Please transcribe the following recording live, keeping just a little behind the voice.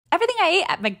everything I ate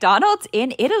at McDonald's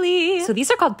in Italy. So these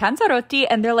are called panzerotti,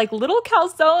 and they're like little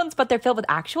calzones, but they're filled with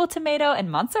actual tomato and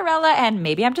mozzarella, and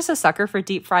maybe I'm just a sucker for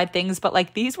deep fried things, but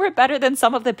like these were better than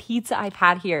some of the pizza I've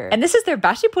had here. And this is their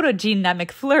bashipurogina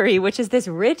McFlurry, which is this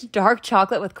rich dark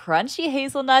chocolate with crunchy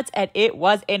hazelnuts, and it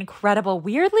was incredible.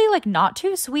 Weirdly, like not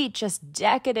too sweet, just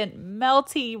decadent,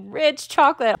 melty, rich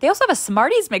chocolate. They also have a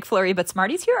Smarties McFlurry, but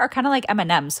Smarties here are kind of like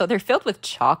M&Ms, so they're filled with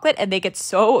chocolate and they get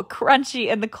so crunchy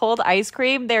in the cold ice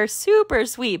cream. They're super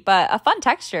sweet, but a fun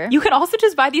texture. You can also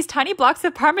just buy these tiny blocks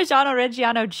of Parmigiano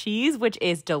Reggiano cheese, which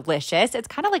is delicious. It's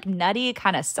kind of like nutty,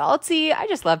 kind of salty. I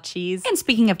just love cheese. And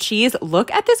speaking of cheese,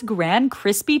 look at this grand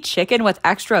crispy chicken with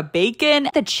extra bacon.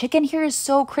 The chicken here is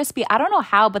so crispy. I don't know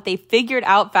how, but they figured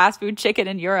out fast food chicken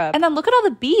in Europe. And then look at all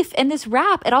the beef in this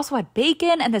wrap. It also had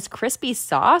bacon and this crispy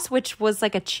sauce, which was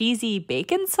like a cheesy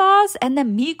bacon sauce. And the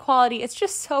meat quality, it's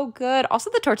just so good. Also,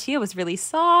 the tortilla was really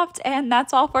soft. And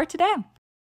that's all for today.